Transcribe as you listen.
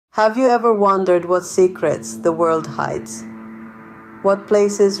Have you ever wondered what secrets the world hides? What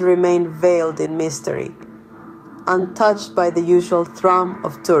places remain veiled in mystery, untouched by the usual throng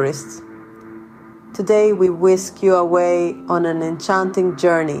of tourists? Today we whisk you away on an enchanting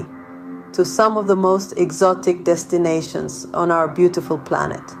journey to some of the most exotic destinations on our beautiful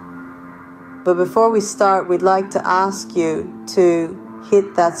planet. But before we start, we'd like to ask you to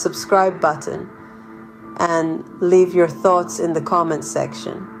hit that subscribe button and leave your thoughts in the comments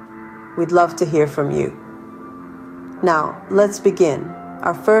section. We'd love to hear from you. Now, let's begin.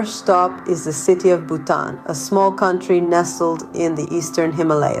 Our first stop is the city of Bhutan, a small country nestled in the eastern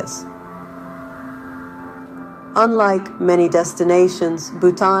Himalayas. Unlike many destinations,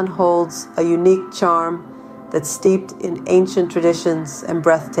 Bhutan holds a unique charm that's steeped in ancient traditions and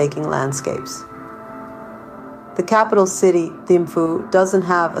breathtaking landscapes. The capital city, Thimphu, doesn't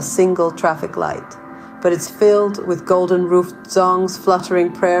have a single traffic light, but it's filled with golden-roofed zongs,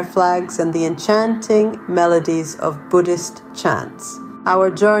 fluttering prayer flags, and the enchanting melodies of Buddhist chants.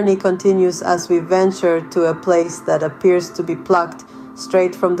 Our journey continues as we venture to a place that appears to be plucked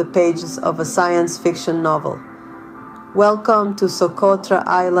straight from the pages of a science fiction novel. Welcome to Socotra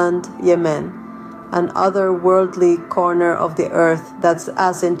Island, Yemen, an otherworldly corner of the earth that's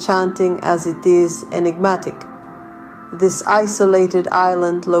as enchanting as it is enigmatic. This isolated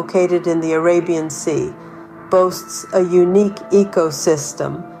island, located in the Arabian Sea, boasts a unique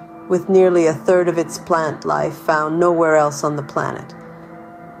ecosystem with nearly a third of its plant life found nowhere else on the planet.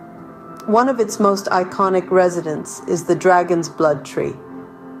 One of its most iconic residents is the dragon's blood tree,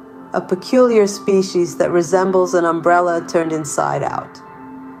 a peculiar species that resembles an umbrella turned inside out.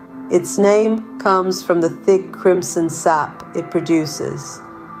 Its name comes from the thick crimson sap it produces,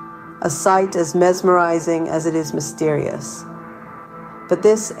 a sight as mesmerizing as it is mysterious. But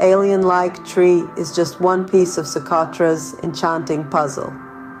this alien-like tree is just one piece of Socotra's enchanting puzzle.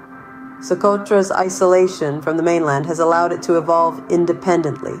 Socotra's isolation from the mainland has allowed it to evolve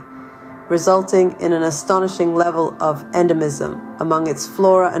independently, resulting in an astonishing level of endemism among its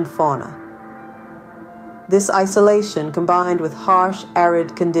flora and fauna. This isolation, combined with harsh,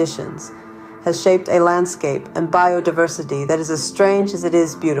 arid conditions, has shaped a landscape and biodiversity that is as strange as it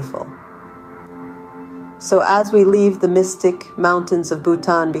is beautiful. So as we leave the mystic mountains of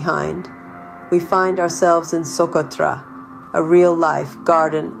Bhutan behind, we find ourselves in Socotra, a real-life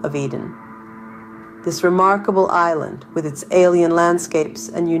Garden of Eden. This remarkable island, with its alien landscapes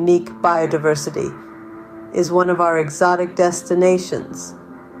and unique biodiversity, is one of our exotic destinations.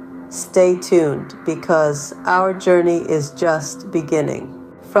 Stay tuned, because our journey is just beginning.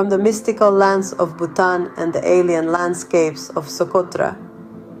 From the mystical lands of Bhutan and the alien landscapes of Socotra,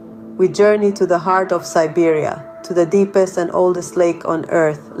 we journey to the heart of Siberia, to the deepest and oldest lake on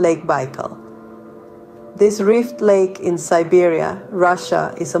Earth, Lake Baikal. This rift lake in Siberia,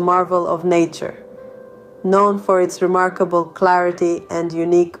 Russia, is a marvel of nature, known for its remarkable clarity and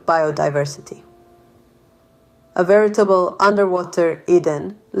unique biodiversity. A veritable underwater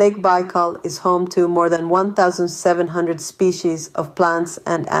Eden, Lake Baikal is home to more than 1,700 species of plants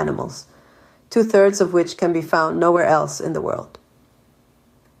and animals, two-thirds of which can be found nowhere else in the world.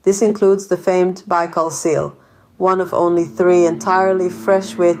 This includes the famed Baikal seal, one of only 3 entirely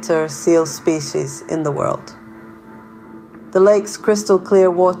freshwater seal species in the world. The lake's crystal-clear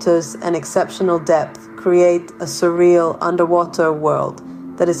waters and exceptional depth create a surreal underwater world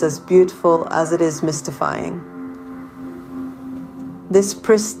that is as beautiful as it is mystifying. This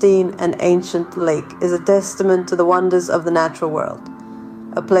pristine and ancient lake is a testament to the wonders of the natural world,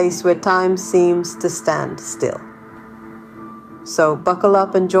 a place where time seems to stand still. So buckle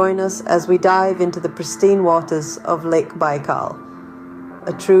up and join us as we dive into the pristine waters of Lake Baikal,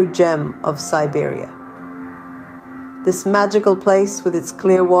 a true gem of Siberia. This magical place with its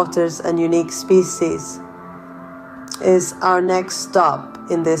clear waters and unique species is our next stop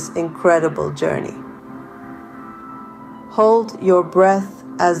in this incredible journey. Hold your breath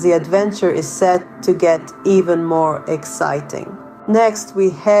as the adventure is set to get even more exciting. Next, we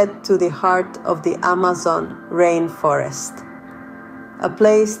head to the heart of the Amazon rainforest, a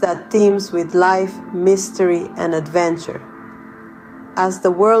place that teems with life, mystery, and adventure. As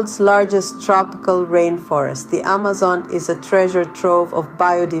the world's largest tropical rainforest, the Amazon is a treasure trove of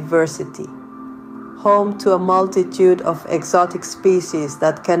biodiversity, home to a multitude of exotic species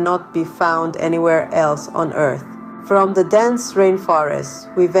that cannot be found anywhere else on Earth. From the dense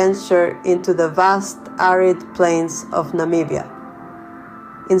rainforest, we venture into the vast arid plains of Namibia.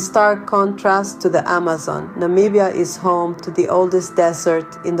 In stark contrast to the Amazon, Namibia is home to the oldest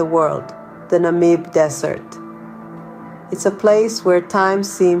desert in the world, the Namib Desert. It's a place where time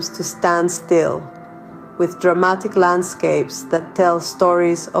seems to stand still, with dramatic landscapes that tell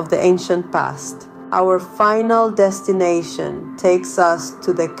stories of the ancient past. Our final destination takes us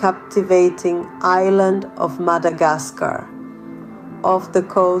to the captivating island of Madagascar, off the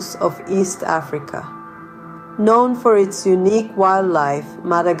coast of East Africa. Known for its unique wildlife,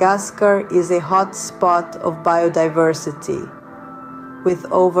 Madagascar is a hotspot of biodiversity, with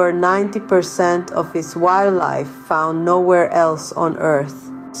over 90% of its wildlife found nowhere else on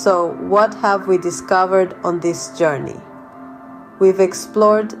Earth. So, what have we discovered on this journey? We've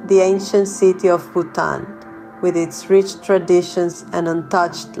explored the ancient city of Bhutan, with its rich traditions and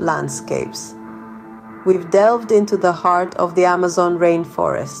untouched landscapes. We've delved into the heart of the Amazon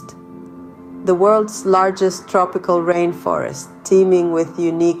rainforest, the world's largest tropical rainforest, teeming with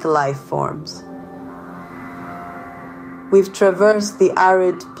unique life forms. We've traversed the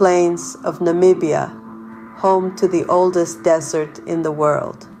arid plains of Namibia, home to the oldest desert in the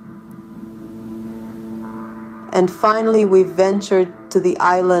world. And finally, we've ventured to the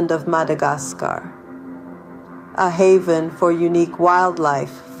island of Madagascar, a haven for unique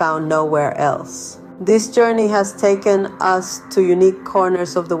wildlife found nowhere else. This journey has taken us to unique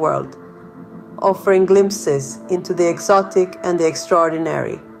corners of the world, offering glimpses into the exotic and the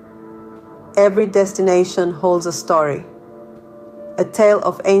extraordinary. Every destination holds a story, a tale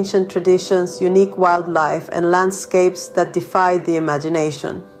of ancient traditions, unique wildlife, and landscapes that defy the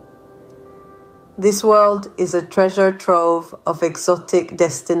imagination. This world is a treasure trove of exotic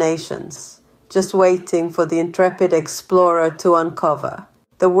destinations, just waiting for the intrepid explorer to uncover.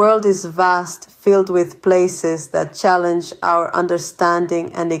 The world is vast, filled with places that challenge our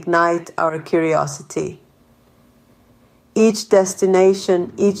understanding and ignite our curiosity. Each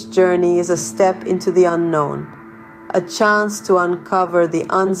destination, each journey is a step into the unknown, a chance to uncover the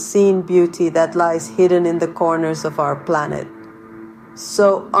unseen beauty that lies hidden in the corners of our planet.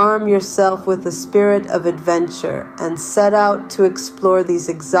 So arm yourself with the spirit of adventure and set out to explore these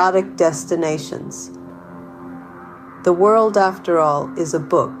exotic destinations. The world, after all, is a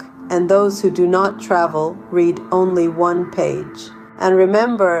book, and those who do not travel read only one page. And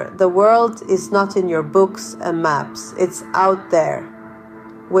remember, the world is not in your books and maps. It's out there,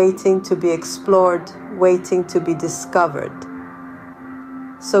 waiting to be explored, waiting to be discovered.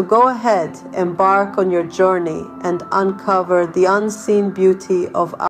 So go ahead, embark on your journey and uncover the unseen beauty of